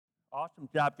Awesome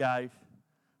job, guys.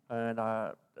 And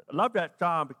I love that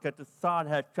song because the song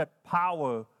has such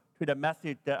power to the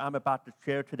message that I'm about to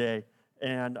share today.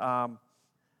 And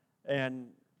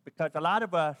because a lot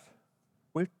of us,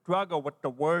 we struggle with the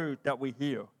words that we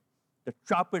hear. The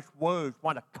sharpest words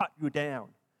want to cut you down.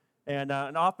 And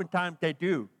oftentimes they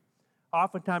do.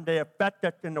 Oftentimes they affect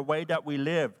us in the way that we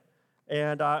live.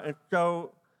 And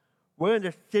so we're in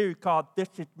this series called This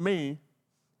Is Me.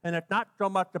 And it's not so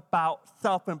much about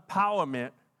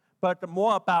self-empowerment, but it's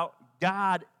more about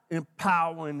God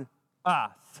empowering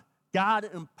us, God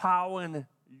empowering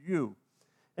you.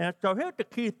 And so here's the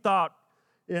key thought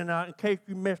in case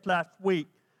you missed last week.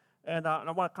 And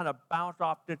I want to kind of bounce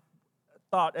off this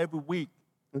thought every week.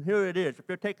 And here it is. If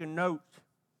you're taking notes,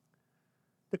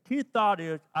 the key thought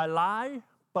is a lie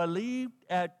believed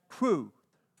as truth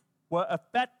will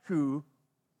affect you.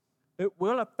 It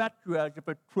will affect you as if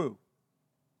it's true.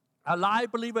 A lie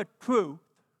believed as truth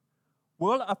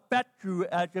will affect you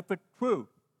as if it's true.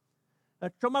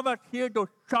 And some of us hear those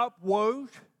sharp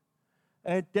words,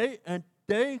 and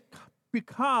they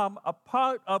become a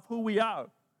part of who we are.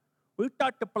 We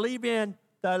start to believe in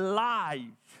the lies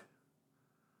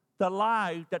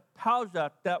that tells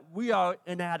us that we are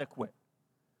inadequate.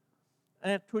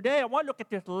 And today I want to look at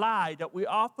this lie that we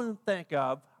often think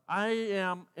of, I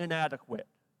am inadequate.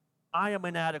 I am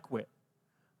inadequate.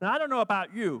 Now, I don't know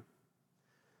about you,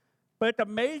 but it's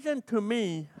amazing to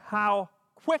me how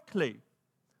quickly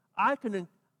I can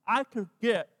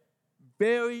get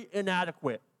very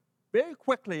inadequate. Very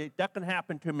quickly, that can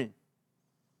happen to me.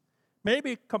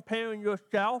 Maybe comparing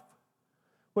yourself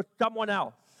with someone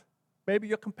else. Maybe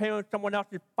you're comparing someone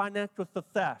else's financial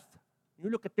success.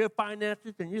 You look at their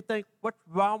finances and you think, what's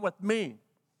wrong with me?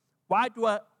 Why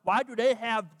do they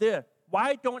have this?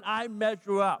 Why don't I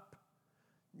measure up?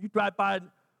 You drive by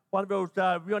one of those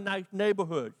real nice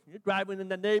neighborhoods. You're driving in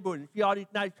the neighborhood and you see all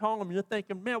these nice homes, and you're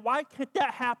thinking, man, why can't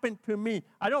that happen to me?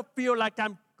 I don't feel like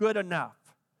I'm good enough.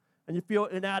 And you feel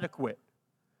inadequate.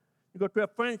 You go to a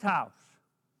friend's house.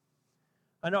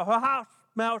 And her house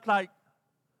smells her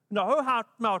house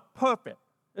smells perfect.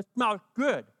 It smells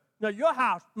good. Now, your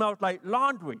house smells like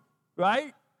laundry,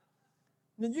 right?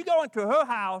 And then you go into her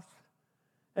house,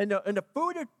 and the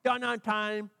food is done on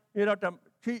time.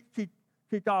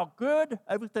 She's all good.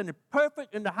 Everything is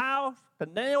perfect in the house. The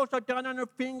nails are done on her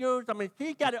fingers. I mean,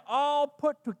 she got it all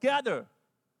put together.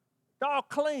 It's all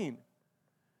clean.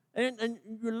 And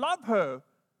you love her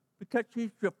because she's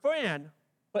your friend,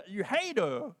 but you hate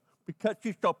her because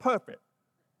she's so perfect.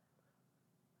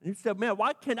 And you say, man,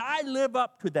 why can't I live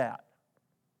up to that?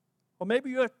 Or maybe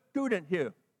you're a student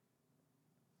here,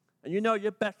 and you know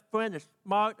your best friend is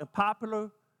smart and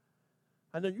popular,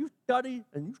 and then you study,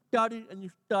 and you study, and you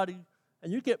study,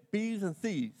 and you get B's and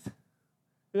C's.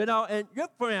 And your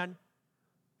friend,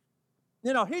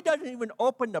 he doesn't even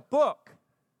open the book,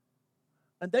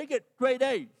 and they get straight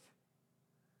A's.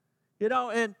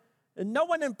 And no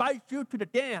one invites you to the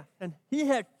dance, and he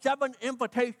has 7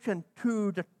 invitations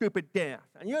to the stupid dance.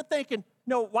 And you're thinking,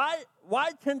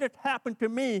 why can this happen to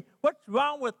me? What's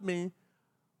wrong with me?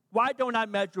 Why don't I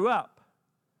measure up?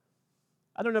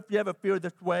 I don't know if you ever feel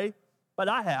this way, but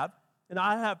I have. And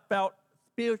I have felt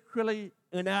spiritually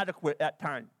inadequate at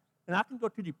times. And I can go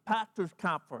to the pastor's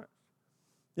conference,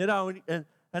 and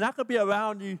I could be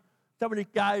around some of these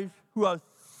guys who are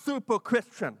super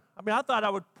Christian. I mean, I thought I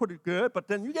was pretty good, but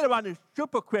then you get around these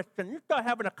super Christian, you start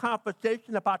having a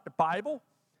conversation about the Bible,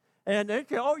 and they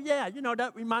say, oh yeah,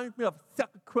 that reminds me of 2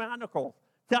 Chronicles,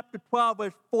 chapter 12,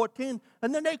 verse 14,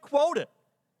 and then they quote it.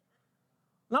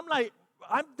 And I'm like,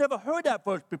 I've never heard that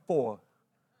verse before,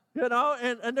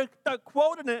 and they start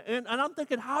quoting it, and I'm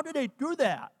thinking, how do they do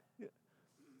that?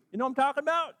 You know what I'm talking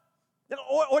about?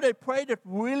 Or they pray this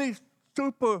really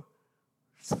super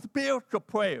spiritual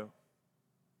prayer.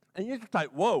 And you're just like,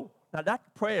 whoa, now that's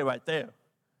prayer right there.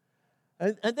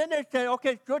 And then they say,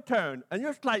 okay, it's your turn. And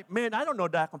you're just like, man, I don't know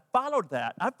that I can follow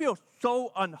that. I feel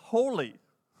so unholy,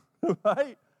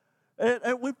 right?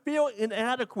 And we feel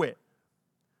inadequate.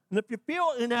 And if you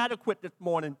feel inadequate this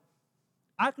morning,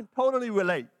 I can totally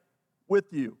relate with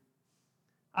you.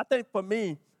 I think for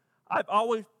me, I've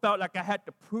always felt like I had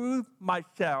to prove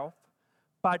myself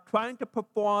by trying to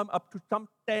perform up to some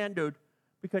standard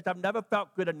because I've never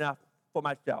felt good enough for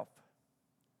myself.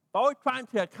 I'm always trying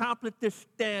to accomplish this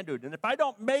standard. And if I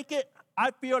don't make it,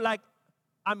 I feel like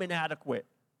I'm inadequate.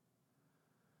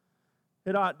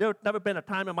 There's never been a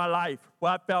time in my life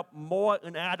where I felt more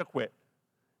inadequate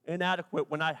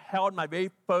when I held my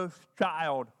very first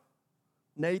child,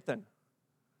 Nathan.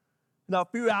 A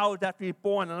few hours after he's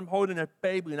born, and I'm holding a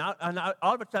baby, and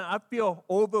all of a sudden I feel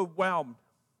overwhelmed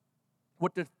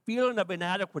with this feeling of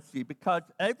inadequacy because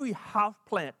every house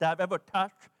plant that I've ever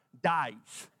touched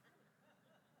dies.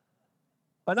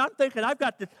 And I'm thinking, I've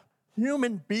got this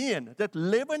human being, this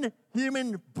living,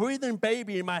 human, breathing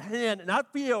baby in my hand, and I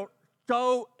feel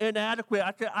so inadequate.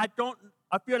 I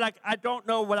feel like I don't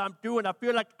know what I'm doing. I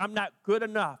feel like I'm not good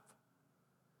enough.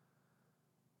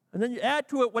 And then you add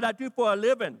to it what I do for a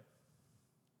living.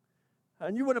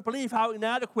 And you wouldn't believe how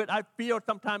inadequate I feel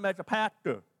sometimes as a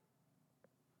pastor.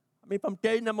 I mean, from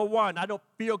day number one, I don't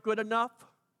feel good enough.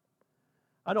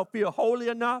 I don't feel holy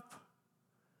enough.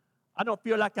 I don't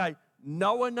feel like I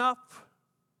know enough.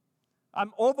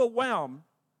 I'm overwhelmed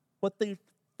with these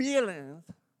feelings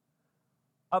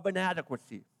of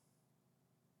inadequacy.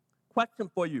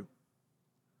 Question for you.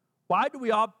 Why do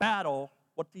we all battle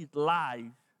with these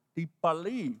lies, these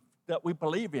beliefs that we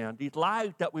believe in, these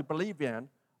lies that we believe in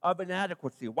of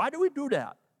inadequacy? Why do we do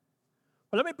that?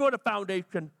 Well, let me build a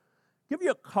foundation, give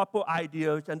you a couple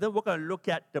ideas, and then we're going to look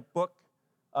at the book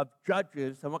of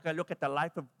Judges, and we're going to look at the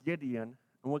life of Gideon,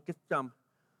 and we'll get some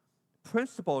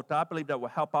principles that I believe that will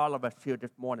help all of us here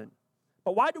this morning.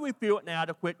 But why do we feel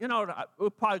inadequate? You know, we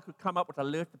probably could come up with a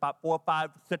list about 4, 5,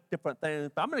 6 different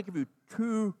things, but I'm going to give you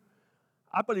 2,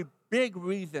 I believe, big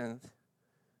reasons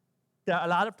that a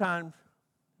lot of times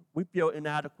we feel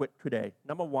inadequate today.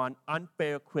 Number 1,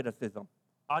 unfair criticism.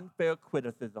 Unfair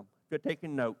criticism. If you're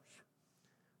taking notes,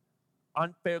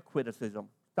 unfair criticism.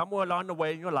 Somewhere along the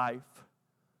way in your life,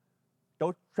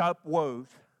 those sharp words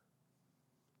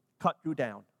cut you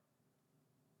down.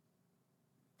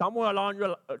 Somewhere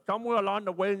along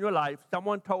the way in your life,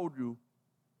 someone told you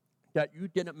that you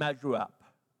didn't measure up.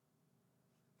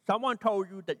 Someone told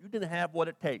you that you didn't have what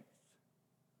it takes.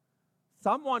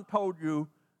 Someone told you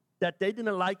that they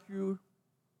didn't like you.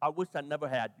 I wish I never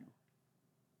had you.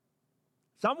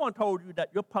 Someone told you that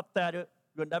you're pathetic.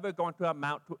 You're never going to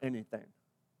amount to anything.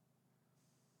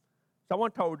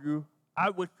 Someone told you, I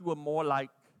wish you were more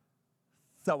like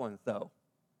so-and-so.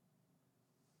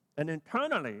 And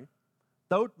internally,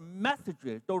 those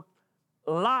messages, those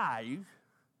lies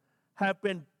have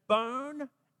been burned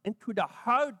into the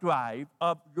hard drive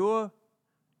of your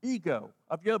ego,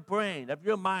 of your brain, of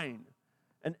your mind.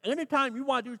 And anytime you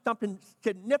want to do something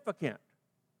significant,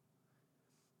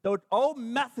 those old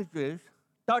messages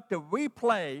start to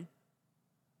replay,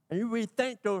 and you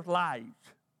rethink those lies.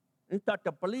 And you start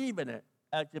to believe in it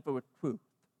as if it was truth.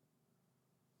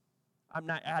 I'm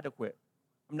not adequate.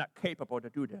 I'm not capable to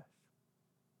do this.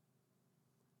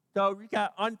 So we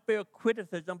got unfair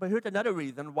criticism, but here's another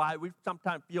reason why we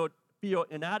sometimes feel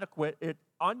inadequate is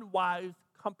unwise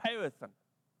comparison.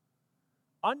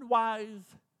 Unwise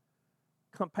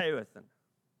comparison.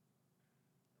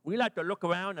 We like to look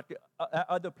around at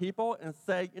other people and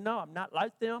say, you know, I'm not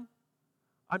like them.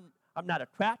 I'm not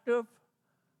attractive.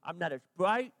 I'm not as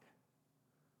bright.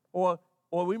 Or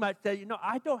we might say, you know,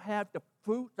 I don't have the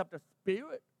fruits of the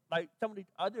Spirit like some of these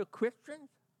other Christians.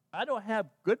 I don't have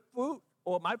good fruit,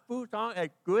 or my fruits aren't as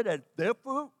good as their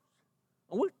fruits.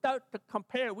 And we start to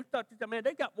compare. We start to say, man,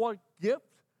 they got more gifts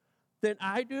than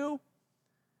I do.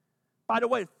 By the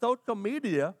way, social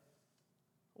media,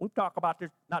 we talked about this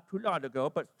not too long ago,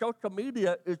 but social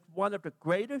media is one of the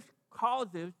greatest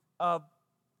causes of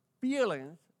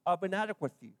feelings of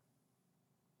inadequacy.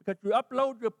 Because you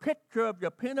upload your picture of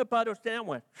your peanut butter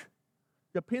sandwich,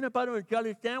 your peanut butter and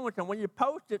jelly sandwich, and when you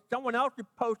post it, someone else is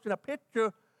posting a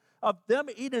picture of them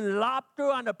eating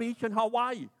lobster on the beach in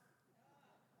Hawaii.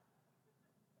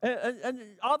 And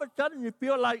all of a sudden you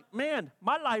feel like, man,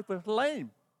 my life is lame.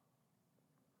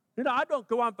 You know, I don't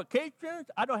go on vacations.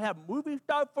 I don't have movie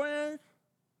star friends.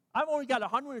 I've only got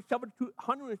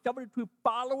 172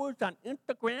 followers on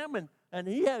Instagram, and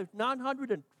he has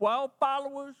 912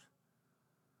 followers.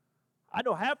 I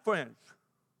don't have friends.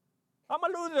 I'm a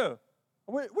loser.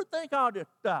 We think all this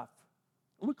stuff.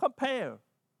 We compare.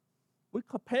 We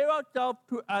compare ourselves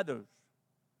to others.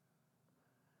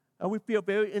 And we feel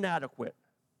very inadequate.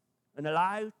 And the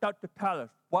lies start to tell us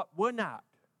what we're not,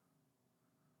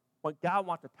 when God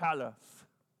wants to tell us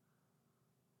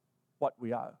what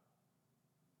we are.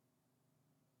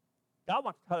 God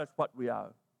wants to tell us what we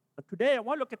are. And today I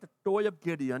want to look at the story of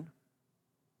Gideon.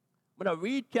 I'm going to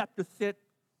read chapter 6.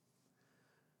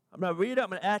 I'm going to read it, I'm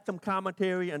going to add some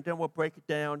commentary, and then we'll break it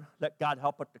down. Let God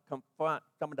help us to confront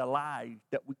some of the lies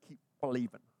that we keep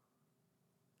believing.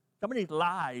 Some of these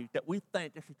lies that we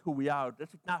think this is who we are, this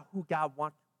is not who God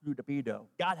wants you to be, though.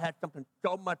 God has something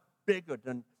so much bigger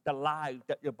than the lies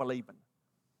that you're believing.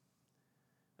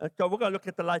 And so we're going to look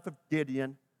at the life of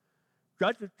Gideon.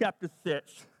 Judges chapter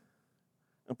 6,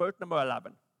 and verse number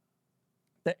 11.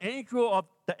 The angel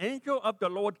of the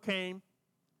Lord came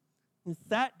and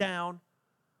sat down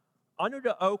under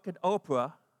the oak in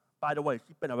Oprah, by the way,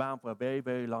 she's been around for a very,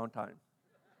 very long time.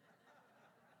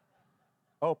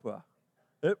 Oprah.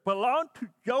 It belonged to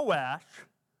Joash,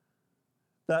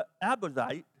 the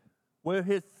Abiezrite, where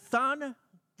his son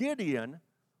Gideon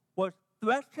was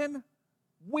threshing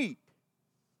wheat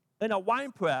in a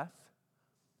winepress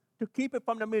to keep it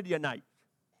from the Midianites.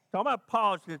 So I'm going to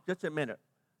pause here just a minute.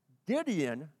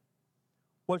 Gideon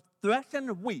was threshing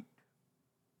wheat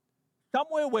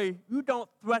somewhere where you don't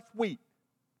thresh wheat.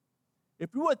 If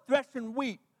you are threshing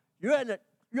wheat,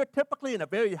 you're typically in a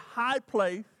very high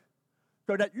place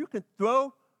so that you can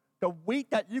throw the wheat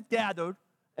that you've gathered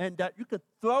and that you can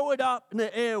throw it up in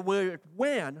the air where it's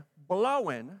wind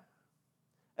blowing,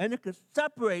 and it can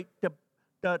separate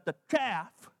the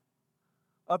chaff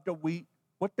of the wheat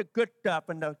with the good stuff.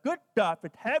 And the good stuff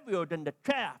is heavier than the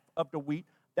chaff of the wheat.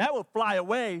 That will fly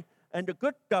away, and the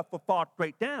good stuff will fall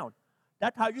straight down.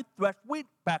 That's how you thresh wheat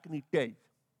back in these days.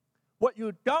 What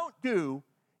you don't do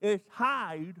is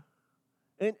hide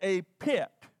in a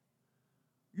pit.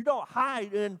 You don't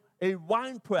hide in a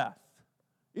wine press.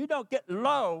 You don't get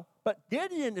low, but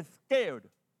Gideon is scared.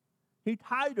 He's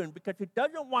hiding because he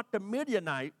doesn't want the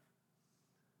Midianite.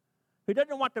 He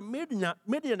doesn't want the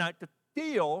Midianite to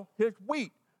steal his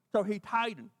wheat, so he's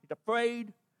hiding. He's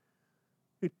afraid.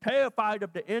 He's terrified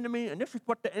of the enemy, and this is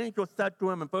what the angel said to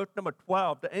him in verse number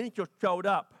 12. The angel showed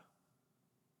up,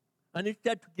 and he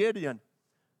said to Gideon,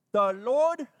 "The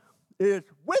Lord is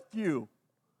with you,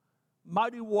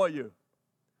 mighty warrior."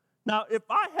 Now, if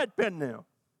I had been there,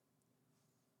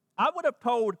 I would have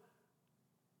told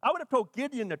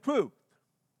Gideon the truth.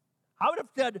 I would have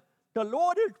said, "The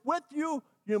Lord is with you,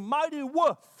 you mighty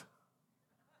wolf.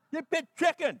 You big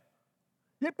chicken.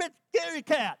 You big scary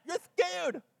cat. You're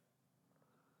scared."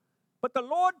 But the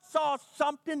Lord saw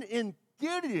something in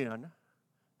Gideon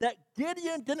that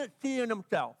Gideon didn't see in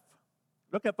himself.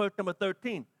 Look at verse number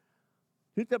 13.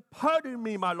 He said, "Pardon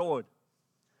me, my Lord,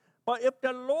 but if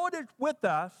the Lord is with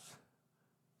us,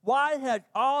 why has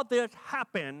all this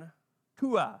happened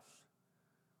to us?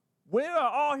 Where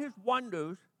are all his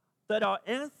wonders that our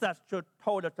ancestors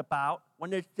told us about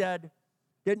when they said,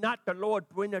 'Did not the Lord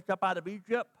bring us up out of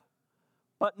Egypt?'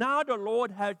 But now the Lord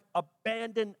has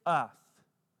abandoned us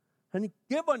and he's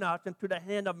given us into the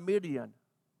hand of Midian."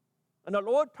 And the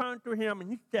Lord turned to him and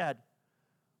he said,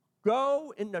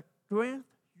 "Go in the strength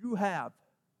you have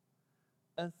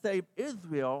and save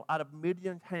Israel out of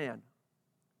Midian's hand.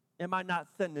 Am I not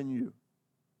sending you?"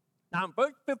 Now in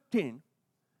verse 15,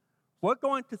 we're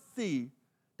going to see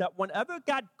that whenever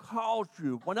God calls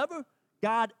you, whenever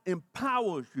God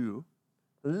empowers you,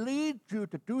 leads you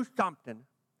to do something,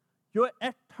 your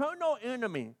external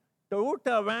enemy, those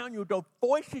that are around you, those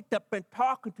voices that have been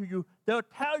talking to you, they'll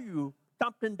tell you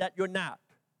something that you're not.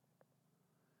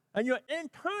 And your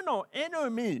internal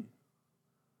enemy,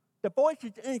 the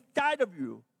voices inside of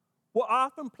you, will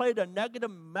often play the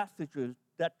negative messages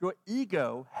that your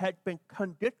ego has been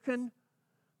conditioned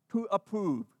to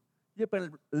approve. You've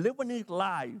been living these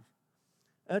lives.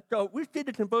 And so we see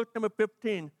this in verse number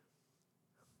 15.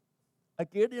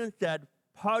 Gideon said,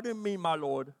 "Pardon me, my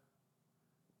Lord,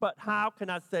 but how can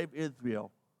I save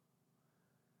Israel?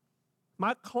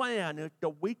 My clan is the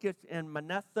weakest in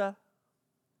Manasseh,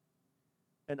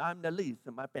 and I'm the least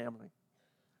in my family."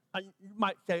 And you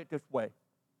might say it this way: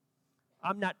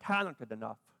 I'm not talented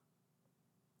enough.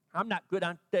 I'm not good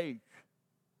on stage.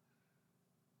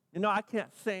 I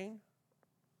can't sing.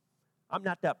 I'm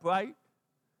not that bright.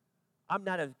 I'm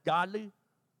not as godly.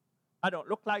 I don't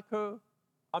look like her.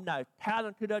 I'm not as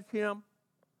talented as him.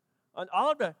 And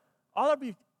all of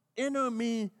these inner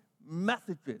me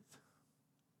messages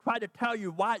try to tell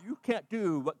you why you can't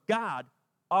do what God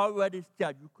already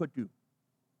said you could do.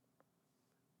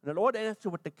 And the Lord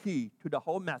answered with the key to the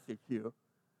whole message here.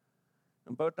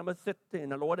 In verse number 16,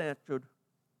 the Lord answered,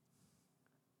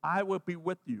 "I will be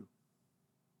with you,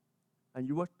 and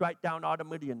you will strike down all the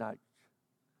Midianites,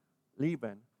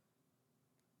 leaving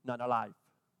none alive."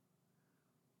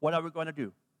 What are we going to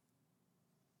do?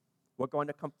 We're going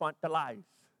to confront the lies,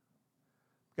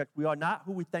 because we are not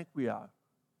who we think we are.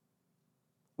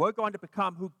 We're going to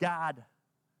become who God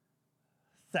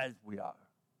says we are.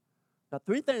 Now,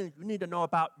 3 things you need to know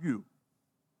about you.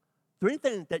 3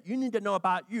 things that you need to know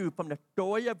about you from the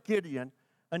story of Gideon.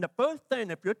 And the first thing,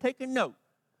 if you're taking note,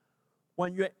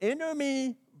 when your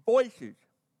enemy voices,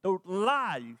 those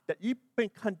lies that you've been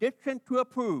conditioned to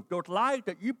approve, those lies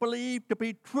that you believe to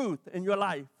be truth in your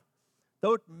life,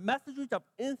 those messages of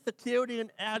insecurity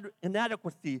and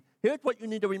inadequacy, here's what you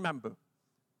need to remember.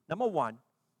 Number 1,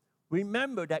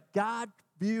 remember that God's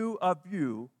view of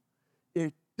you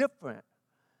is different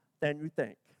than you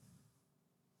think.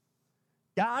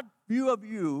 God's view of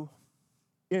you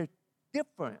is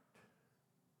different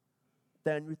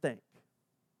than you think.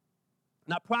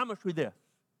 And I promise you this.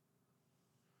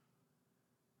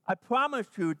 I promise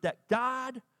you that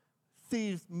God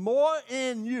sees more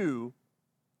in you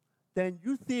than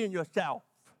you see in yourself.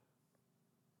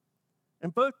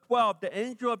 In verse 12, the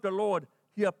angel of the Lord,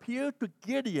 he appeared to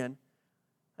Gideon,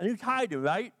 and he's hiding,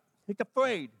 right? He's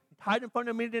afraid. He's hiding from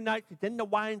the Midianites. He's in the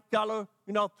wine cellar,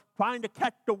 trying to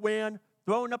catch the wind,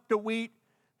 throwing up the wheat.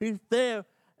 He's there,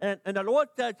 and the Lord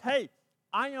says, hey,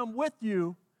 I am with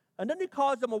you. And then he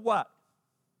calls him a what?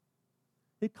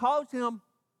 He calls him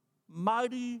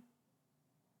mighty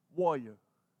warrior.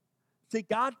 See,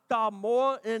 God saw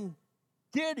more in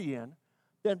Gideon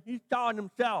than he saw in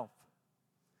himself.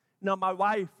 My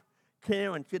wife,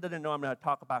 Karen, she doesn't know I'm going to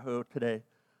talk about her today.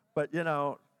 But,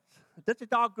 this is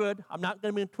all good. I'm not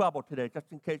going to be in trouble today, just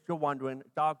in case you're wondering.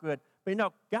 It's all good. But,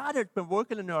 God has been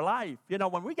working in her life.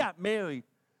 When we got married,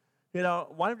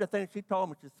 one of the things she told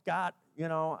me, she said, Scott,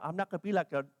 I'm not going to be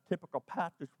like a typical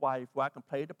pastor's wife where I can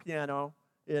play the piano,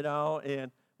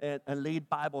 and lead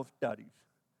Bible studies.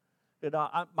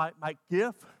 My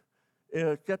gift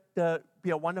is just to be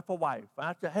a wonderful wife. And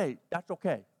I said, hey, that's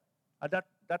okay.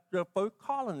 That's your first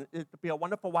calling, is to be a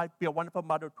wonderful wife, be a wonderful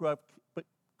mother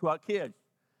to our kids.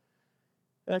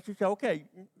 And she said, okay,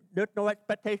 there's no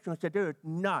expectations. I said, there's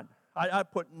none. I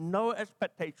put no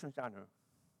expectations on her.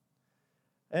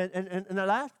 And in the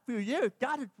last few years,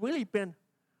 God has really been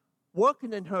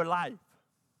working in her life.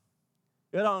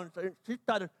 She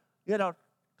started,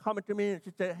 coming to me and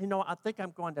she said, I think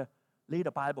I'm going to lead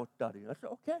a Bible study. I said,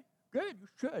 okay, good, you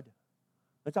should.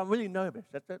 I said, I'm really nervous.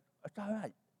 I said, it's all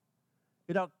right.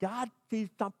 God sees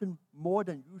something more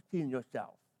than you see in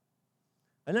yourself.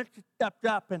 And then she stepped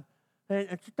up and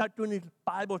she started doing these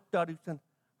Bible studies. And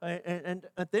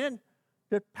then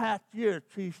this past year,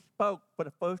 she spoke for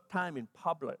the first time in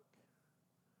public.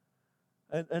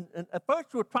 And at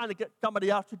first, she was trying to get somebody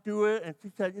else to do it. And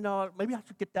she said, maybe I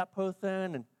should get that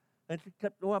person. And she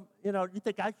kept, well, you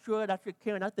think I should? I said,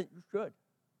 Karen, I think you should.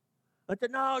 I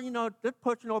said, no, this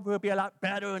person over here will be a lot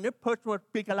better, and this person will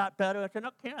speak a lot better. I said,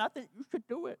 no, Karen, I think you should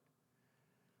do it.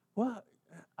 Well,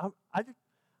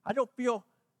 I don't feel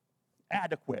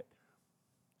adequate.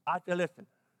 I said, listen,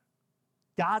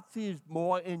 God sees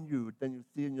more in you than you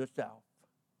see in yourself.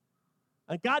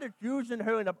 And God is using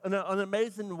her in an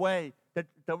amazing way to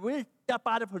really step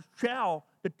out of her shell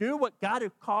to do what God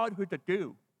has called her to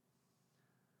do.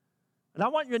 And I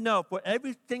want you to know, for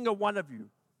every single one of you,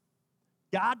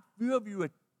 God's view of you is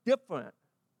different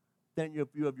than your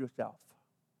view of yourself.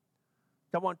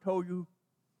 Someone told you,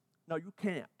 no, you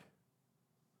can't.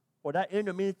 Or that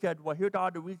enemy said, well, here's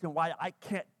all the reason why I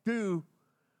can't do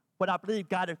what I believe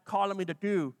God is calling me to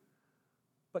do.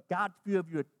 But God's view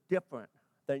of you is different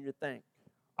than you think.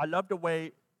 I love the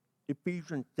way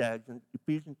Ephesians says in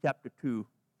Ephesians chapter 2.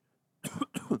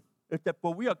 It said,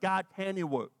 for we are God's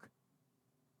handiwork,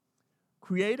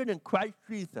 created in Christ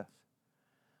Jesus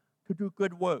to do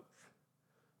good works,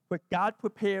 which God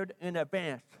prepared in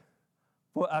advance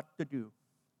for us to do.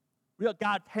 We are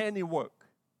God's handiwork.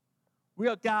 We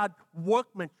are God's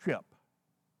workmanship.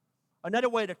 Another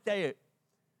way to say it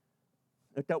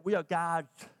is that we are God's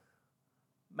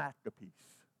masterpiece.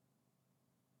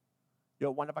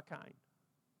 You're one of a kind.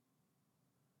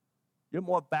 You're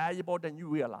more valuable than you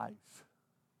realize.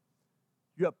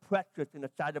 You're precious in the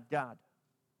sight of God.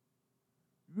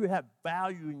 You have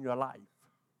value in your life.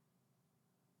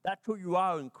 That's who you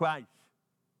are in Christ.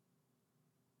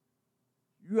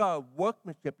 You are a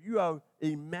workmanship. You are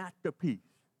a masterpiece.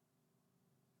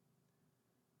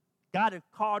 God has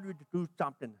called you to do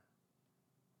something.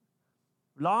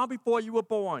 Long before you were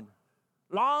born,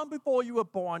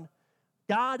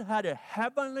 God had a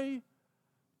heavenly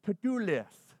to-do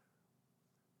list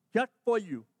just for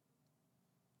you.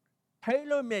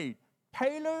 Tailor-made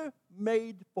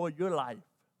for your life.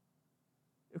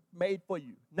 It's made for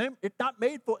you. It's not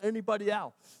made for anybody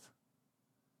else.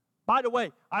 By the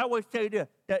way, I always say this,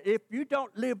 that if you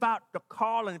don't live out the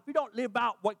calling, if you don't live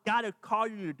out what God has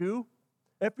called you to do,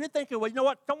 if you're thinking, well, you know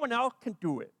what, someone else can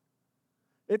do it.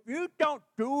 If you don't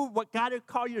do what God has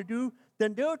called you to do,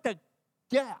 then there's a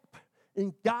gap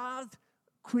in God's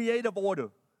creative order.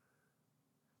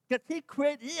 Because He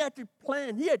had a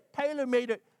plan. He had tailor-made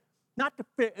it not to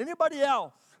fit anybody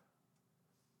else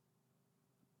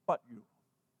but you.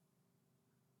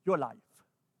 Your life.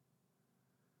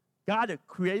 God has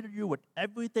created you with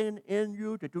everything in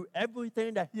you to do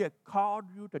everything that He has called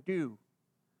you to do.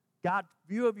 God's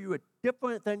view of you is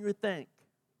different than you think.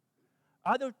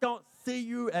 Others don't see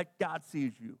you as God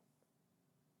sees you.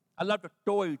 I love the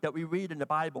story that we read in the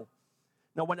Bible.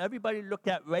 Now, when everybody looked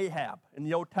at Rahab in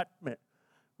the Old Testament,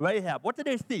 Rahab, what did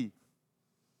they see?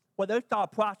 Well, they saw a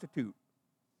prostitute.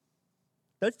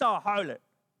 They saw a harlot.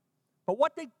 But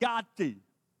what did God see?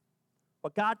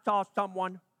 Well, God saw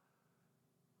someone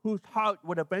whose heart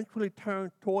would eventually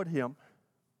turn toward him,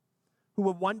 who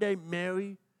would one day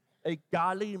marry a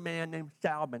godly man named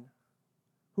Solomon,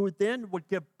 who then would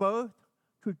give birth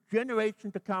to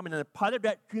generations to come. And a part of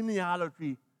that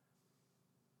genealogy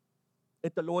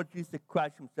is the Lord Jesus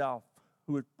Christ himself,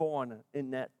 who was born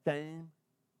in that same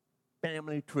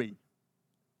family tree.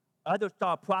 Others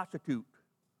saw a prostitute,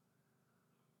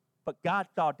 but God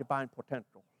saw divine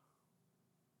potential.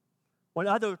 When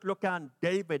others looked on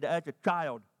David as a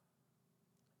child,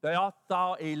 they all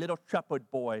saw a little shepherd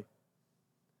boy.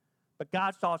 But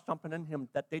God saw something in him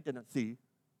that they didn't see.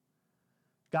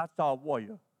 God saw a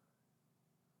warrior.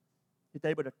 He's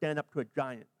able to stand up to a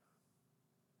giant.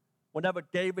 Whenever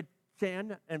David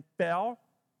sinned and fell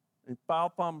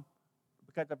from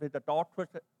because of his adulterous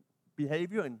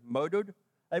behavior and murdered,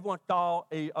 everyone saw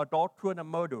an adulterer and a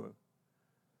murderer.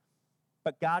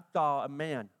 But God saw a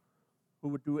man who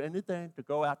would do anything to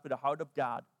go after the heart of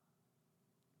God,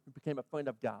 who became a friend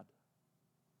of God.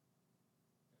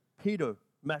 Peter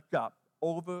messed up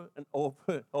over and over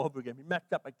and over again. He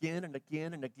messed up again and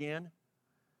again and again.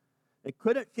 He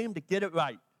couldn't seem to get it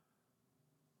right.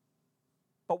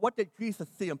 But what did Jesus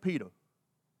see in Peter?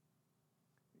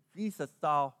 Jesus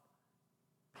saw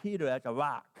Peter as a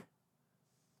rock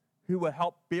who would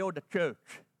help build the church.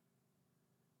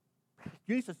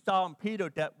 Jesus saw in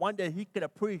Peter that one day he could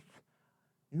have preached.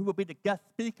 He would be the guest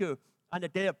speaker on the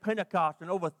day of Pentecost,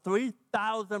 and over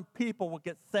 3,000 people would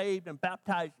get saved and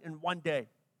baptized in one day.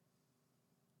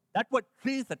 That's what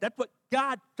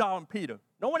God saw in Peter.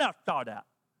 No one else saw that.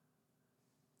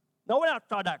 No one else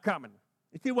saw that coming.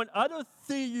 You see, when others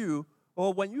see you,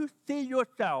 or when you see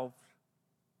yourselves,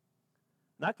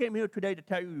 and I came here today to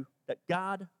tell you that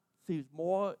God sees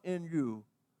more in you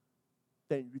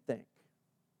than you think.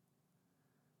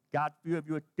 God's view of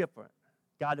you is different.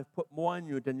 God has put more in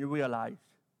you than you realize.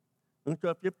 And so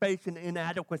if you're facing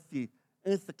inadequacy,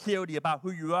 insecurity about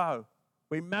who you are,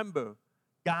 remember,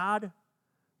 God's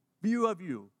view of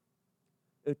you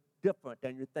is different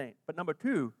than you think. But number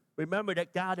two, remember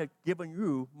that God has given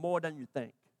you more than you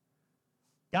think.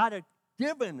 God has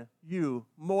given you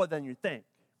more than you think.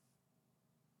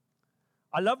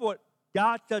 I love what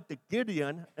God said to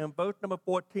Gideon in verse number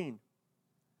 14.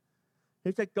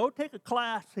 He said, go take a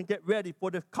class and get ready for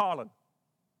this calling.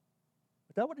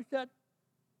 Is that what he said?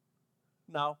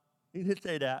 No, he didn't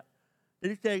say that.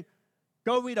 Did he say,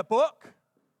 go read a book?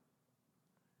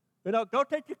 Go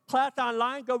take your class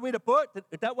online, go read a book.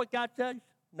 Is that what God says?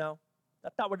 No,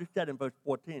 that's not what he said in verse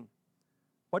 14.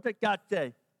 What did God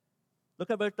say? Look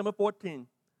at verse number 14.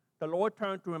 The Lord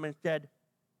turned to him and said,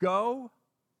 go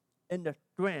in the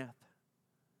strength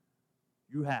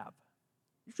you have.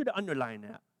 You should underline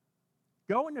that.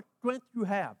 Go in the strength you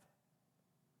have.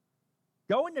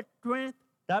 Go in the strength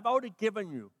that I've already given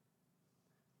you.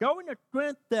 Go in the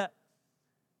strength that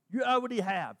you already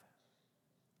have.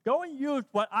 Go and use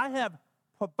what I have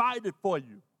provided for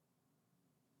you.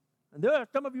 And there are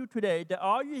some of you today that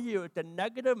all you hear is the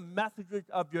negative messages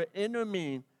of your inner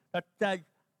being that says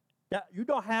that you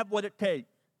don't have what it takes,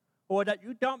 or that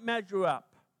you don't measure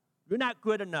up. You're not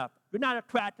good enough. You're not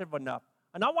attractive enough.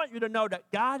 And I want you to know that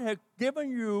God has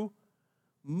given you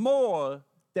more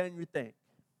than you think.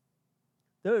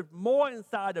 There is more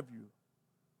inside of you.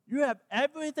 You have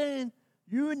everything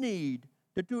you need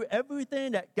to do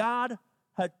everything that God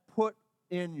has put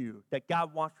in you, that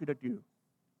God wants you to do.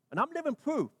 And I'm living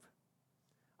proof.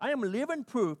 I am living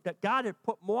proof that God has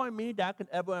put more in me than I could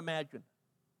ever imagine.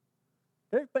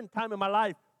 There's been time in my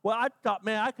life where I thought,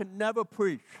 man, I could never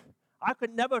preach. I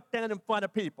could never stand in front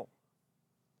of people.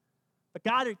 But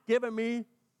God has given me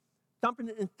something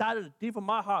inside of the deep of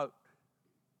my heart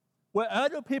where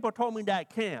other people told me that I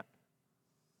can't.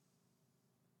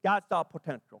 God saw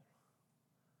potential.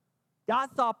 God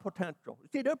saw potential. You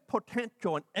see, there's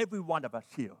potential in every one of us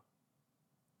here.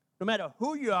 No matter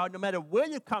who you are, no matter where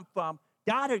you come from,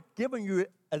 God has given you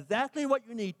exactly what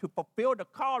you need to fulfill the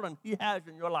calling He has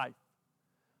in your life.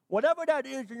 Whatever that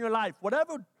is in your life,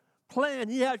 whatever plan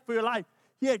He has for your life,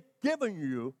 He has given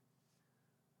you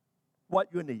what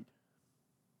you need.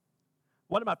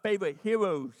 One of my favorite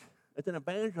heroes is an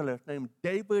evangelist named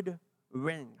David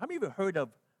Ring. How many of you have heard of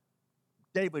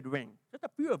David Ring? Just a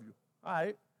few of you. All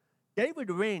right. David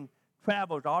Ring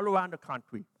travels all around the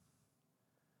country,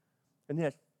 and he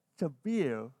has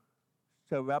severe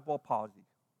cerebral palsy.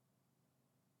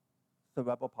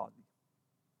 Cerebral palsy.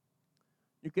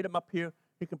 You get him up here,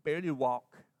 he can barely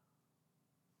walk.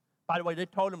 By the way, they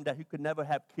told him that he could never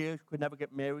have kids, could never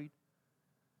get married.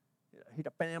 He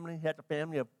had a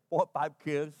family of 4 or 5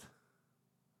 kids.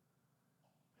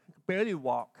 He could barely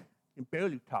walk, he could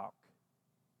barely talk.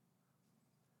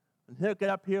 And he'll get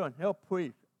up here and he'll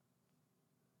preach.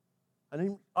 And he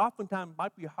oftentimes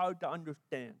might be hard to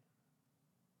understand.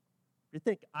 You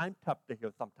think I'm tough to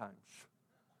hear sometimes.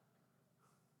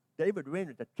 David ran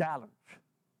into a challenge.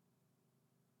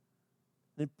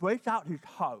 And he breaks out his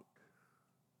heart.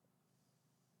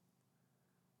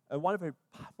 And one of his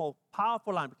most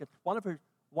powerful lines, because one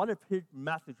of his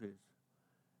messages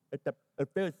is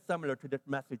very similar to this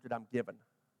message that I'm giving.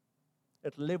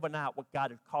 It's living out what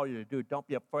God has called you to do. Don't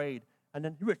be afraid. And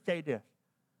then he would say this.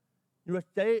 He would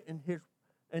say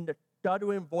in the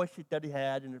stuttering voices that he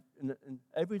had and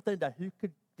everything that he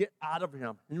could get out of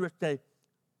him. And he would say,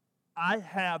 I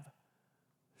have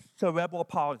cerebral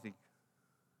palsy.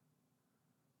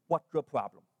 What's your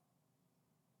problem?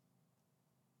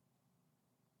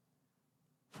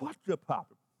 What's your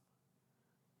problem?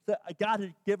 So God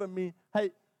has given me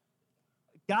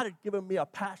a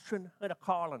passion and a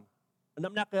calling. And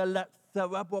I'm not going to let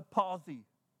cerebral palsy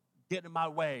get in my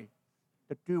way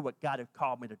to do what God has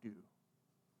called me to do.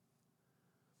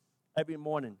 Every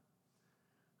morning,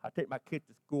 I take my kids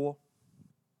to school,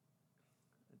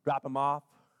 drop them off,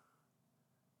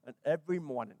 and every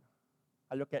morning,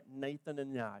 I look at Nathan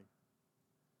in the eye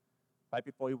right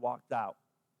before he walks out.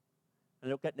 And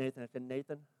I look at Nathan and I said,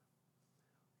 Nathan,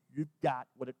 you've got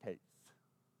what it takes.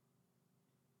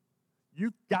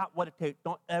 You've got what it takes.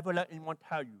 Don't ever let anyone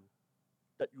tell you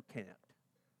that you can't.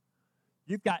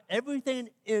 You've got everything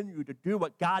in you to do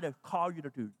what God has called you to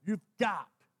do. You've got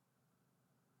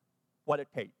what it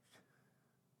takes.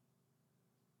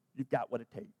 You've got what it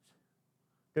takes.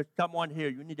 There's someone here,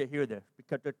 you need to hear this,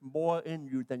 because there's more in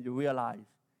you than you realize.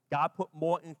 God put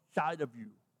more inside of you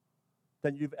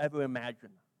than you've ever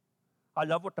imagined. I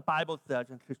love what the Bible says,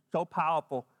 and it's so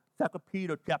powerful. 2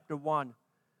 Peter chapter 1,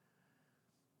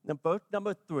 and verse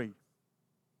number 3.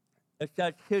 It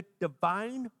says, His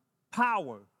divine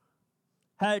power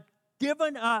has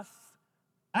given us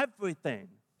everything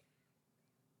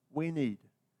we need.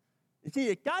 You see,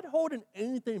 is God holding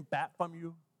anything back from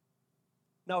you?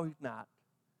 No, He's not.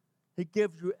 He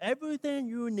gives you everything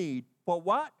you need. For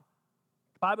what?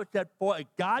 The Bible said, for a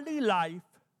godly life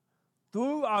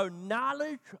through our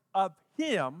knowledge of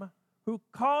Him who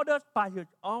called us by His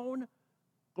own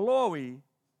glory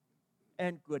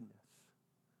and goodness.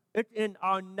 It's in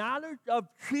our knowledge of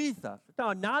Jesus, it's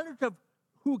our knowledge of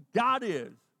who God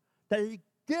is, that He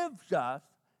gives us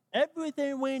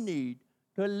everything we need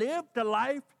to live the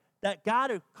life that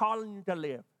God is calling you to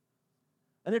live.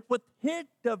 And it's with His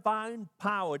divine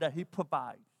power that He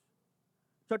provides.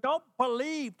 So don't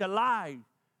believe the lies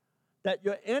that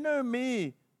your inner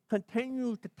me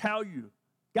continues to tell you.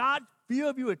 God's view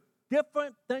of you is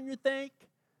different than you think.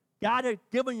 God has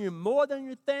given you more than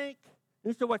you think.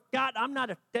 You say, well, God, I'm not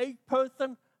a stage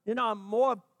person. You know, I'm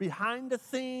more behind the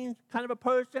scenes kind of a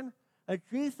person. And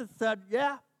Jesus said,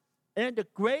 yeah, and the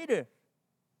greatest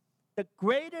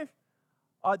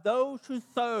are those who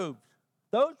serve.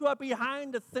 Those who are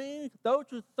behind the scenes, those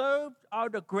who serve are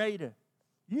the greatest.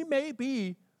 You may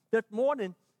be, this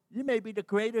morning, you may be the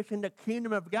greatest in the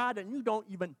kingdom of God and you don't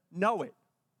even know it.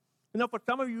 You know, for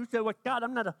some of you say, well, God,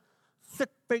 I'm not a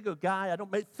six-figure guy. I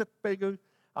don't make six figures.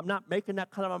 I'm not making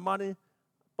that kind of money.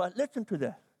 But listen to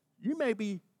this. You may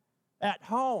be at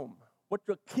home with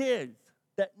your kids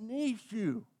that need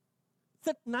you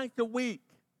 6 nights a week.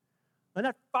 And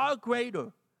that's far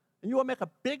greater. And you will make a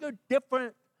bigger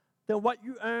difference than what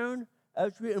you earn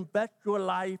as you invest your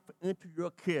life into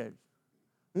your kids.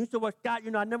 And you say, well, Scott,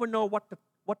 I never know what to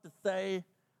say.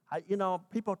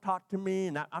 People talk to me,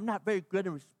 and I'm not very good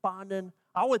at responding.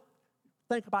 I always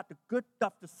think about the good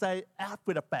stuff to say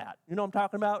after the fact. You know what I'm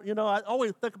talking about? I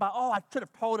always think about, I should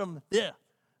have told them this.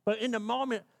 But in the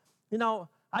moment,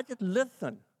 I just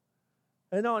listen.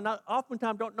 And I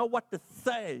oftentimes don't know what to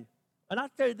say. And I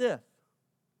say this,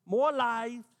 more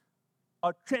lives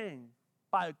are changed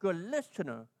by a good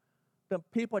listener than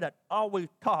people that always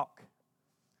talk.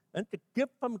 And it's a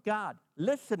gift from God.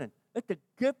 Listening, it's a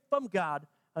gift from God,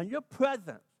 and your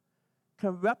presence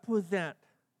can represent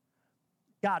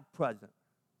God's presence.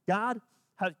 God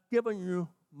has given you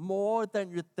more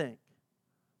than you think.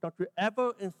 Don't you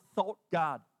ever insult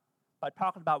God by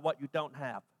talking about what you don't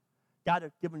have. God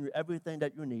has given you everything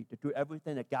that you need to do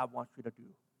everything that God wants you to do.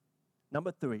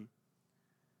 Number 3,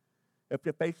 if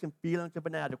you're facing feelings of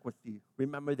inadequacy,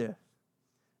 remember this.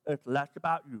 It's less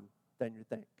about you than you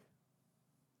think.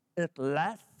 It's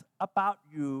less about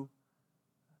you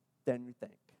than you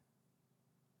think.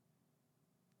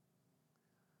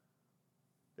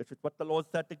 This is what the Lord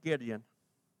said to Gideon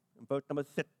in verse number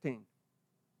 16.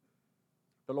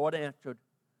 The Lord answered,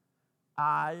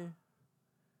 I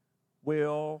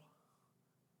will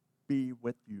be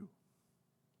with you.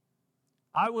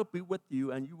 I will be with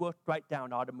you, and you will strike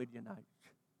down all the Midianites.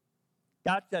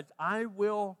 God says, I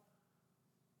will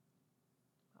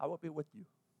be with you.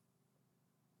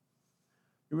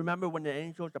 You remember when the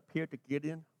angels appeared to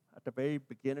Gideon at the very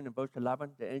beginning in verse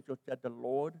 11? The angel said, the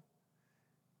Lord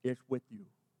is with you,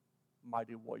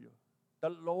 mighty warrior. The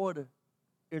Lord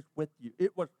is with you.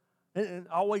 It was, and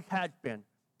always has been,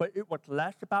 but it was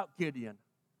less about Gideon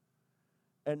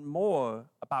and more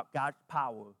about God's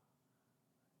power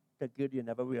that Gideon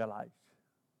never realized.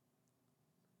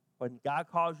 When God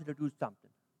calls you to do something,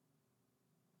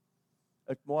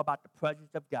 it's more about the presence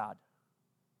of God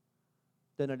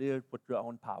than it is with your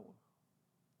own power.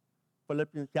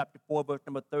 Philippians chapter 4, verse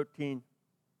number 13,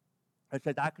 it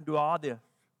says, I can do all this.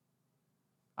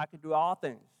 I can do all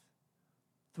things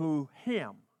through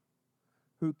him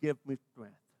who gives me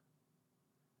strength.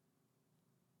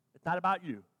 It's not about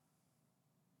you.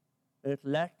 It's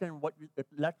less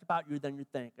about you than you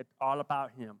think. It's all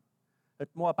about him.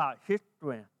 It's more about his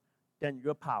strength than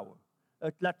your power.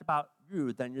 It's less about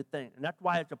you than you think. And that's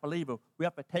why as a believer, we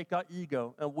have to take our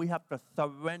ego and we have to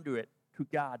surrender it to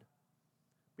God.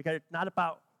 Because it's not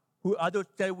about who others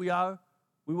say we are.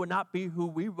 We will not be who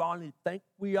we wrongly think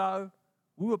we are.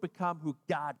 We will become who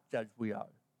God says we are.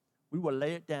 We will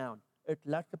lay it down. It's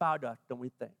less about us than we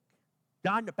think.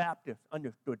 John the Baptist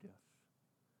understood this.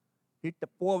 He's the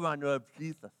forerunner of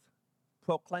Jesus,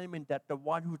 proclaiming that the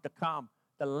one who's to come,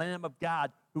 the Lamb of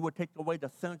God, who will take away the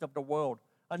sins of the world.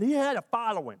 And he had a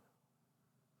following.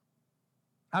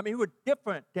 I mean, he was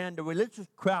different than the religious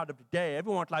crowd of the day.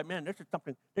 Everyone's like, man,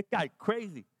 this guy's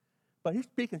crazy. But he's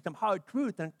speaking some hard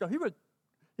truth, and so he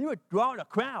was drawing a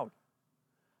crowd.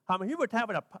 I mean, he was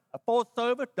having a full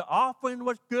service. The offering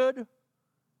was good.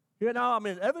 You know, I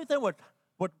mean, everything was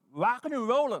rocking and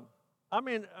rolling. I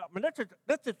mean,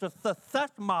 this is a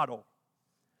success model.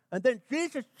 And then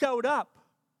Jesus showed up.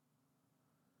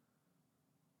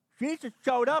 Jesus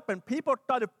showed up, and people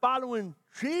started following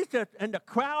Jesus, and the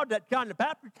crowd that John the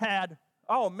Baptist had,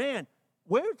 oh, man,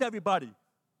 where's everybody?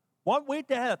 One week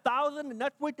they had 1,000, and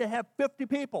next week they had 50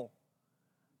 people.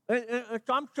 And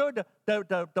so I'm sure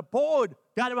the board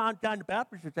got around John the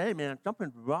Baptist and said, hey, man,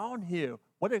 something's wrong here.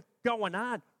 What is going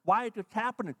on? Why is this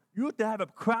happening? You used to have a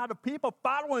crowd of people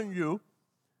following you,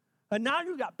 and now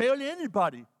you got barely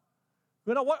anybody.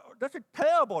 You know what? This is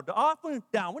terrible. The offering's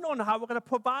down. We don't know how we're going to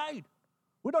provide.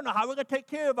 We don't know how we're going to take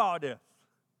care of all this.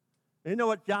 And you know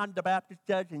what John the Baptist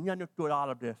said? And he understood all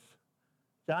of this.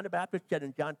 John the Baptist said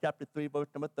in John chapter 3, verse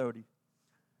number 30,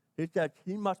 he said,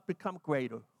 he must become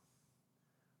greater,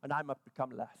 and I must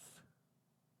become less.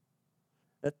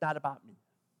 It's not about me.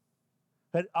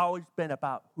 It's always been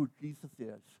about who Jesus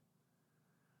is.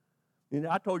 You know,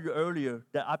 I told you earlier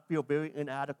that I feel very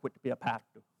inadequate to be a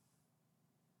pastor.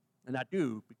 And I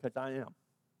do, because I am.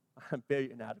 I'm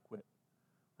very inadequate.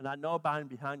 And I know about him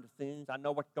behind the scenes. I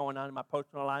know what's going on in my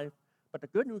personal life. But the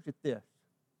good news is this.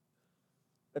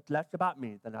 It's less about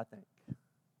me than I think.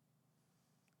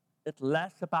 It's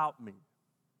less about me.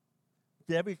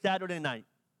 See, every Saturday night,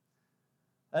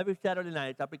 I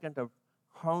begin to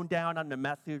hone down on the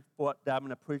message that I'm going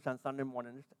to preach on Sunday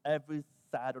morning. It's every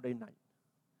Saturday night.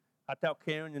 I tell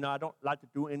Karen, you know, I don't like to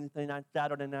do anything on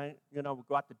Saturday night. You know, we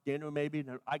go out to dinner maybe,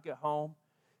 and I get home,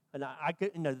 and I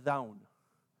get in the zone.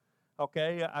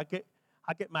 Okay, I get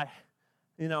my,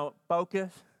 you know,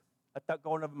 focus. I start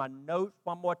going over my notes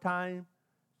one more time,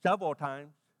 several times.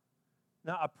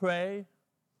 Now I pray.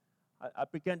 I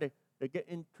begin to get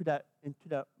into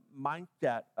the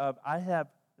mindset of I have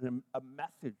a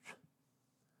message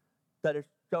that is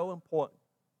so important,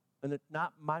 and it's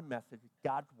not my message; it's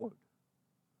God's word.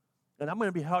 And I'm going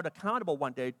to be held accountable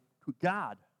one day to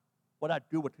God, what I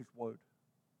do with His word.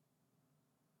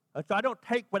 And so I don't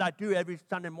take what I do every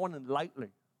Sunday morning lightly.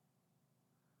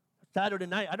 Saturday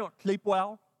night, I don't sleep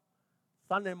well.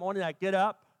 Sunday morning, I get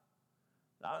up,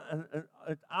 and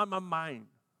it's on my mind.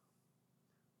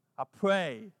 I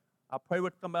pray. I pray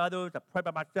with some others. I pray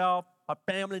by myself. My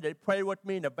family, they pray with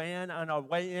me in the van on our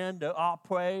way in. They all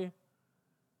pray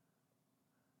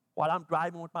while I'm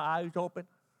driving with my eyes open.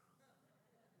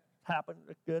 It's happened.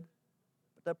 It's good.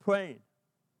 But they're praying.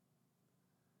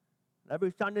 And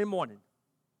every Sunday morning,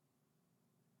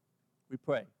 we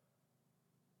pray.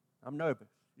 I'm nervous.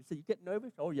 You say, you get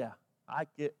nervous? Oh, yeah, I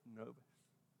get nervous.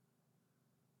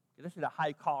 This is a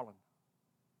high calling.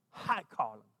 High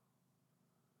calling.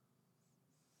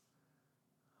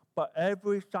 But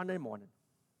every Sunday morning,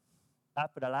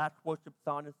 after the last worship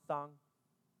song is sung,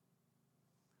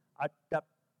 I step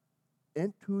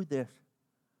into this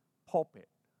pulpit,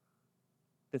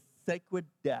 this sacred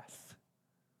desk,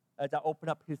 as I open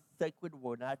up his sacred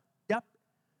word. And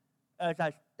as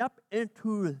I step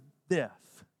into this,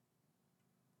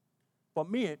 for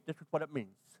me, this is what it means.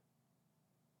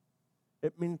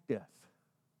 It means this.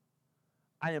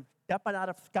 I am stepping out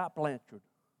of Scott Blanchard,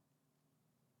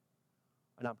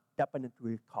 and I'm stepping into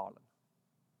his calling.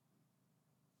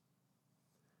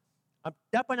 I'm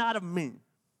stepping out of me,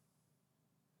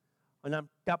 and I'm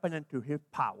stepping into his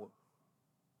power,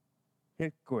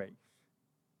 his grace.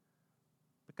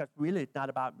 Because really, it's not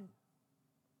about me.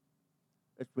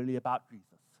 It's really about Jesus.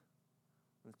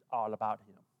 It's all about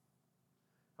him.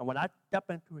 And when I step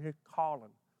into his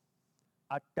calling,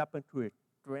 I step into his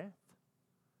strength.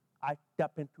 I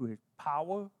step into his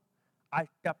power. I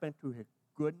step into his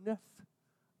goodness.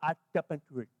 I step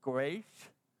into his grace.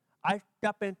 I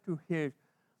step into his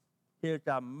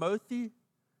mercy,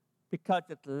 because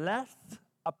it's less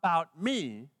about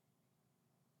me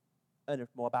and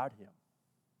it's more about him.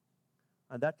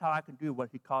 And that's how I can do what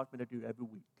he calls me to do every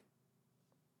week.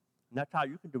 And that's how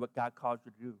you can do what God calls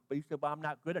you to do. But you say, well, I'm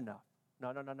not good enough.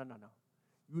 No.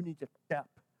 You need to step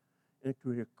into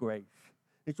his grace.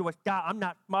 And so, God, I'm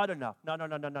not smart enough. No.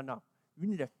 You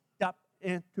need to step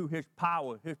into his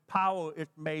power. His power is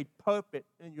made perfect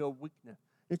in your weakness.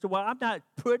 And so, well, I'm not as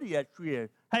pretty as she is.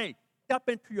 Hey, step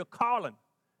into your calling.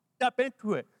 Step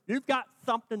into it. You've got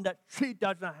something that she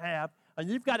doesn't have, and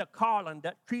you've got a calling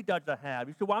that she doesn't have.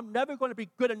 You say, well, I'm never going to be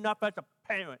good enough as a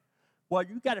parent. Well,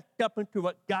 you got to step into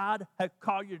what God has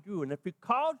called you to do. And if he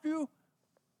calls you,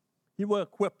 he will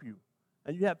equip you.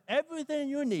 And you have everything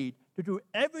you need to do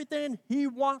everything he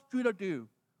wants you to do.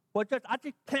 Well, I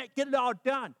just can't get it all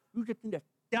done. You just need to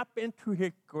step into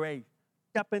his grace,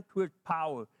 step into his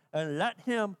power, and let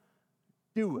him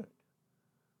do it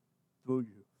through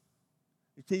you.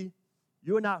 You see,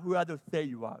 you're not who others say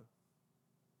you are.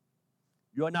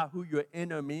 You're not who your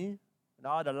enemy and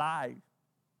all the lies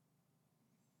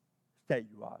say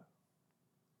you are.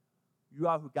 You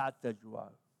are who God says you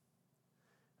are.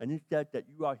 And he said that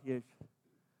you are his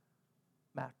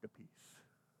masterpiece,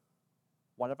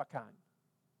 one of a kind,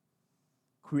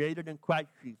 created in Christ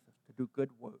Jesus to do good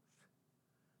works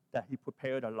that he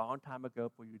prepared a long time ago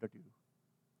for you to do.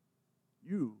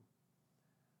 You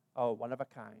are one of a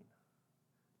kind.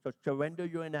 So surrender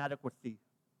your inadequacy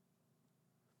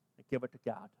and give it to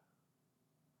God.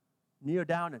 Kneel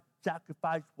down and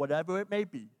sacrifice whatever it may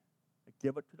be and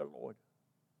give it to the Lord.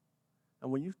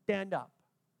 And when you stand up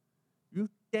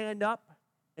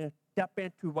and step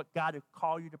into what God has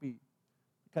called you to be.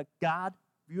 Because God's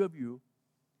view of you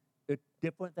is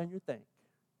different than you think.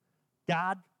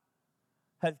 God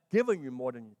has given you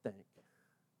more than you think.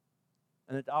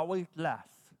 And it's always less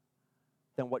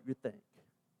than what you think.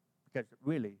 Because it's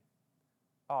really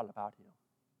all about him.